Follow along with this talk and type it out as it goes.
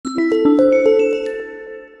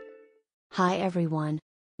Hi everyone.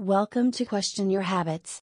 Welcome to Question Your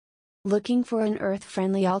Habits. Looking for an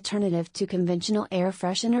earth-friendly alternative to conventional air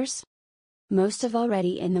fresheners? Most of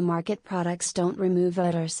already in the market products don't remove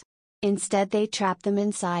odors. Instead they trap them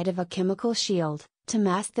inside of a chemical shield, to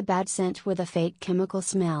mask the bad scent with a fake chemical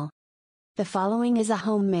smell. The following is a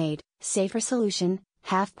homemade, safer solution,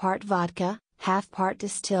 half part vodka, half part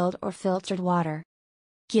distilled or filtered water.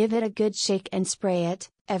 Give it a good shake and spray it,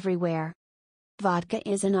 everywhere. Vodka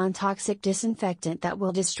is a non-toxic disinfectant that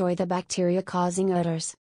will destroy the bacteria causing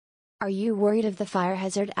odors. Are you worried of the fire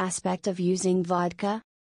hazard aspect of using vodka?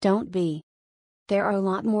 Don't be. There are a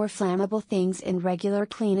lot more flammable things in regular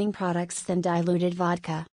cleaning products than diluted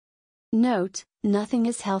vodka. Note, nothing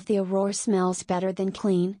is healthier or smells better than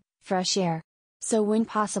clean, fresh air. So when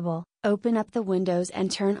possible, open up the windows and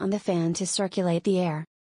turn on the fan to circulate the air.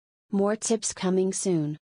 More tips coming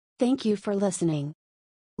soon. Thank you for listening.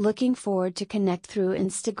 Looking forward to connect through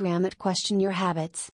Instagram at Question Your Habits.